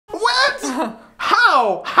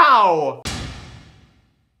How?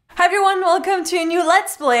 Hi everyone, welcome to a new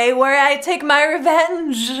Let's Play where I take my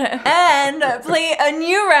revenge and play a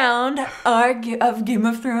new round of Game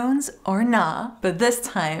of Thrones or nah. But this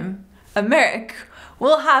time, Americ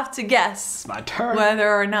will have to guess My turn.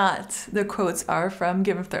 whether or not the quotes are from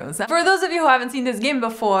Game of Thrones. For those of you who haven't seen this game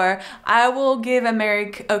before, I will give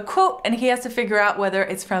Americ a quote and he has to figure out whether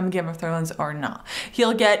it's from Game of Thrones or not.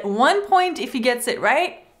 He'll get 1 point if he gets it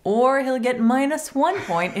right, or he'll get -1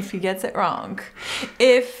 point if he gets it wrong.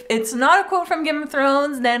 If it's not a quote from Game of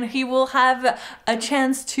Thrones, then he will have a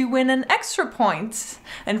chance to win an extra point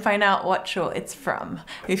and find out what show it's from.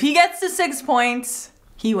 If he gets to 6 points,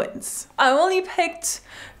 he wins. I only picked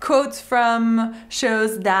quotes from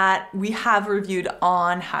shows that we have reviewed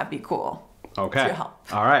on HappyCool. Okay. To help.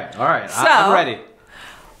 All right. So, I'm ready.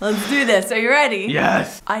 Let's do this. Are you ready?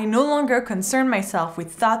 Yes. I no longer concern myself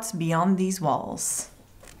with thoughts beyond these walls.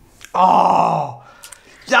 Oh,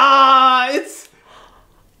 yeah,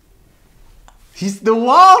 he's the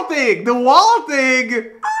wall thing. The wall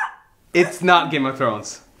thing. It's not Game of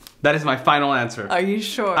Thrones. That is my final answer. Are you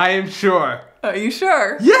sure? I am sure. Are you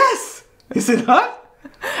sure? Yes. Is it not?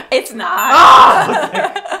 It's not. Oh,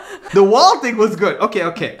 okay. The wall thing was good. Okay.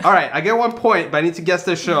 All right, I get 1 point, but I need to guess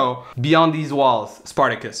the show. Beyond These Walls,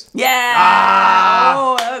 Spartacus. Yeah. Ah.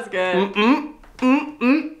 Oh, that was good.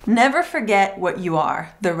 Never forget what you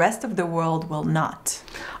are. The rest of the world will not.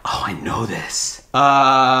 Oh, I know this.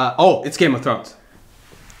 Oh, it's Game of Thrones.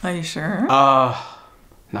 Are you sure?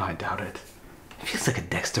 No, I doubt it. It feels like a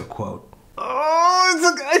Dexter quote.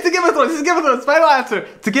 Oh, it's a Game of Thrones. It's a Game of Thrones. Final answer.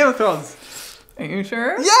 It's a Game of Thrones. Are you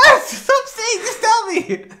sure? Yes! Stop saying, just tell me.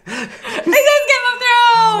 It says Game of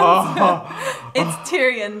Thrones! Oh. It's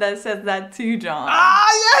Tyrion that says that to John. Ah,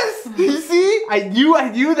 yes! You see? I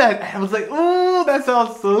knew that. I was like, ooh, that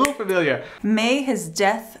sounds so familiar. May his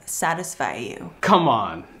death satisfy you. Come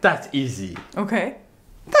on. That's easy. Okay.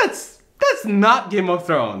 That's not Game of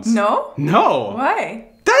Thrones. No? No. Why?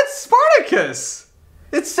 That's Spartacus.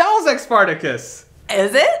 It sounds like Spartacus.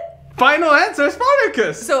 Is it? Final answer,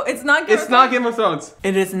 Spartacus. So it's not Game of Thrones? It's not Game of Thrones.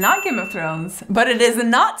 It is not Game of Thrones, but it is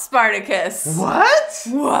not Spartacus. What?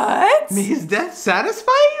 What? May his death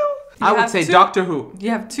satisfy you? I would say Doctor Who.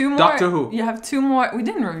 You have 2 more. Doctor Who. You have 2 more. We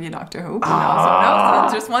didn't review Doctor Who. So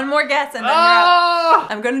just 1 more guess and then you're out.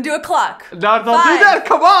 I'm gonna do a clock. No, don't do that.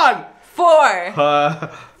 Come on. 4,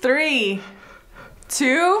 3,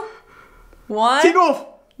 2, 1. Teen Wolf.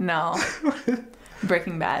 No.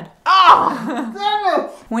 Breaking Bad. Ah! Damn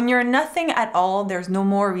it. When you're nothing at all, there's no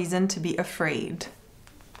more reason to be afraid.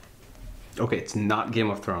 Okay, it's not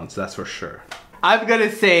Game of Thrones, that's for sure. I'm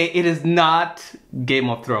gonna say it is not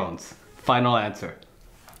Game of Thrones. Final answer.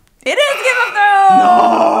 It is Game of Thrones!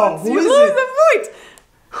 No! Who You is lose it? a point!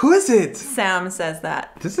 Who is it? Sam says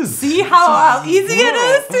that. This is. See how easy it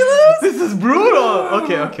is to lose? This is brutal.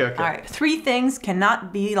 Okay. Alright, 3 things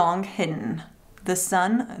cannot be long hidden. The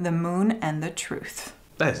sun, the moon, and the truth.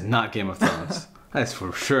 That is not Game of Thrones. That is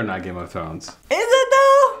for sure not Game of Thrones. Is it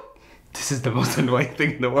though? This is the most annoying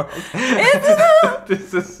thing in the world. Is it though?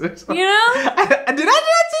 This is. You know? Did I do that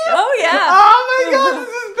to you? Oh yeah. Oh my god,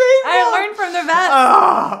 this is painful. I learned from the best.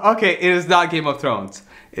 Okay, it is not Game of Thrones.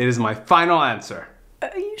 It is my final answer.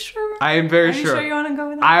 Are you sure? I am very Are you sure. sure you want to go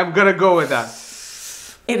with that? I'm gonna go with that.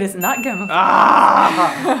 It is not Game of Thrones.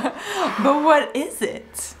 Ah! But what is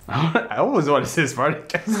it? I always want to say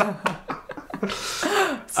Spartacus.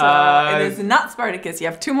 So it is not Spartacus. You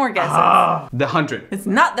have 2 more guesses. The 100. It's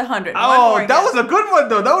not the 100. Oh, that was a good one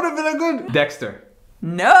though. That would have been a good. Dexter.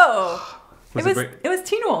 No. Was it was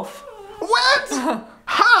Teen Wolf. What?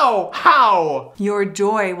 How? Your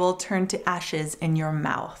joy will turn to ashes in your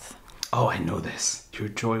mouth. Oh, I know this. Your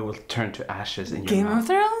joy will turn to ashes in your Game mouth. of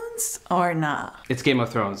Thrones or not? It's Game of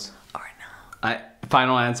Thrones. Or not?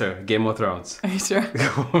 Final answer, Game of Thrones. Are you sure?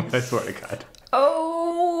 I swear to God.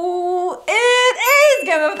 Oh, it is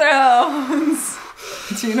Game of Thrones.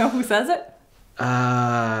 Do you know who says it?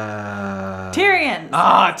 Tyrion.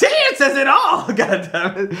 Tyrion says it all. God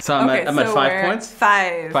damn it. So I'm at 5 points?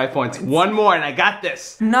 5. 5 points. 1 more and I got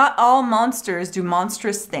this. Not all monsters do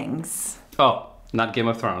monstrous things. Oh, not Game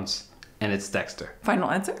of Thrones. And it's Dexter.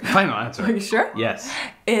 Final answer? Final answer. Are you sure? Yes.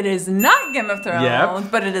 It is not Game of Thrones,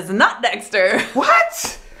 but it is not Dexter.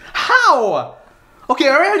 What? How? Okay,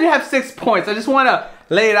 I already have 6 points. I just want to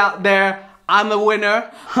lay it out there. I'm a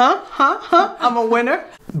winner. I'm a winner.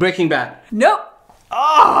 Breaking Bad. Nope.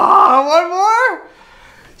 Oh, 1 more?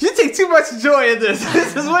 You take too much joy in this.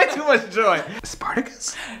 This is way too much joy.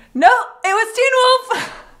 Spartacus? No, it was Teen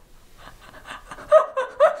Wolf.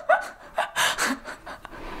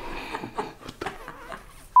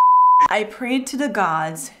 I prayed to the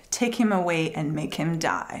gods, take him away and make him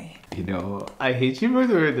die. You know, I hate you for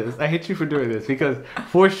doing this. I hate you for doing this because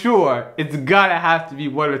for sure it's gotta have to be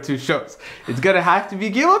one or two shows. It's gonna have to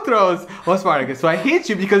be Game of Thrones or Spartacus. So I hate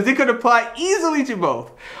you because they could apply easily to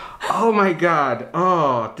both. Oh my god.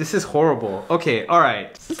 Oh, this is horrible. Okay,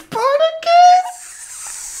 alright. Spartacus!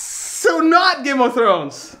 So not Game of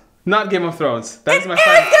Thrones. Not Game of Thrones. That's my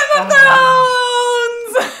final. Game of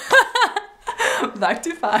Thrones! Back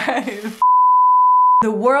to 5.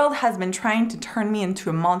 The world has been trying to turn me into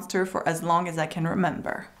a monster for as long as I can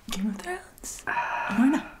remember. Game of Thrones? Or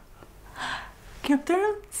not? Game of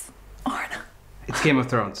Thrones? Or not? It's Game of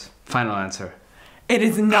Thrones. Final answer. It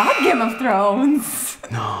is not Game of Thrones.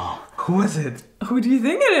 No. Who is it? Who do you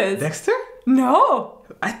think it is? Dexter? No.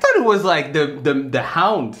 I thought it was like the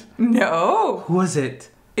Hound. No. Who was it?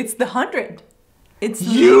 It's the 100. It's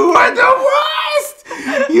You are the worst!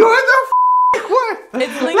 You are the worst!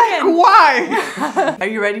 It's Lincoln. Like, why? Are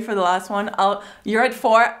you ready for the last one? You're at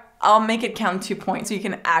 4. I'll make it count 2 points so you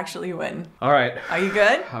can actually win. All right. Are you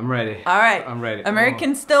good? I'm ready. All right. I'm ready. Americ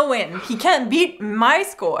can still win. He can't beat my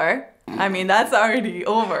score. I mean, that's already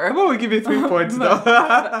over. I'm only give you 3 points though.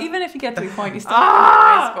 But even if you get 3 points, you still beat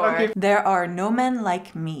my score. Okay. There are no men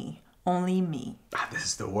like me. Only me. This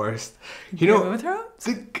is the worst. You know, Game of Thrones?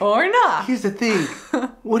 Or not? Here's the thing.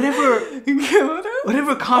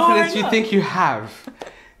 Whatever confidence you think you have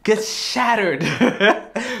gets shattered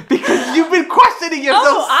because you've been questioning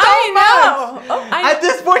yourself so much. At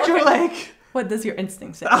this point, you're like, what does your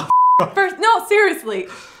instinct say? First, no, seriously.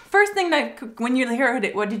 First thing that when you heard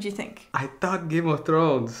it, what did you think? I thought Game of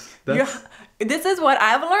Thrones. This is what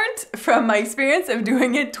I've learned from my experience of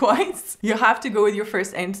doing it twice. You have to go with your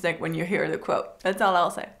first instinct when you hear the quote. That's all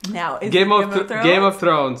I'll say. Now, is Game of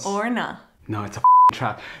Thrones or not? No, it's a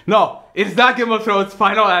trap. No, it's not Game of Thrones.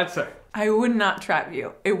 Final answer. I would not trap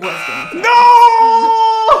you. It was Game of Thrones.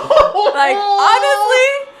 No! Like, honestly,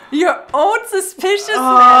 your own suspiciousness. No.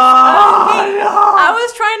 I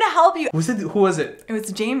was trying to help you. Who was it? It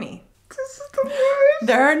was Jamie. This is the worst.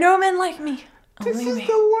 There are no men like me. This Only is me.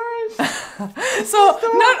 the worst. So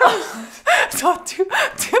two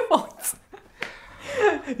points.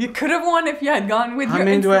 You could have won if you had gone with your How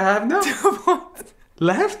many do I have now? 2 points.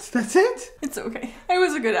 Left? That's it? It's okay. It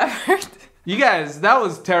was a good effort. You guys, that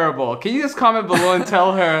was terrible. Can you just comment below and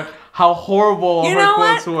tell her how horrible her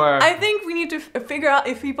quotes were? I think we need to figure out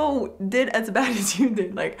if people did as bad as you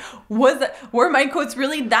did. Like, were my quotes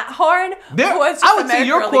really that hard? I would say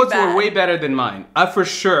your quotes were way better than mine. For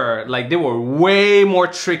sure. Like, they were way more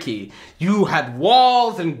tricky. You had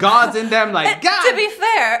walls and gods in them. Like, God. To be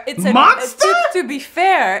fair, it said monster. To be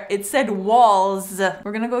fair, it said walls.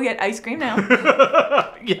 We're gonna go get ice cream now.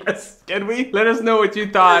 Yes, can we? Let us know what you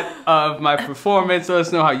thought of my performance. Let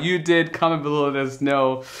us know how you did. Comment below. Let us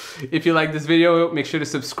know. If you like this video, make sure to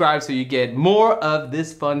subscribe so you get more of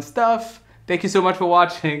this fun stuff. Thank you so much for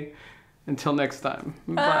watching. Until next time.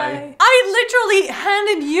 Bye. I literally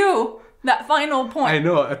handed you that final point. I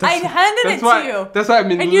know. I handed it to you. That's why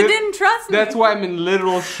I'm in. And you didn't trust me. That's why I'm in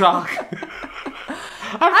literal shock.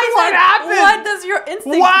 What happened? What does your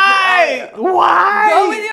instinct? Why? Why? Go with your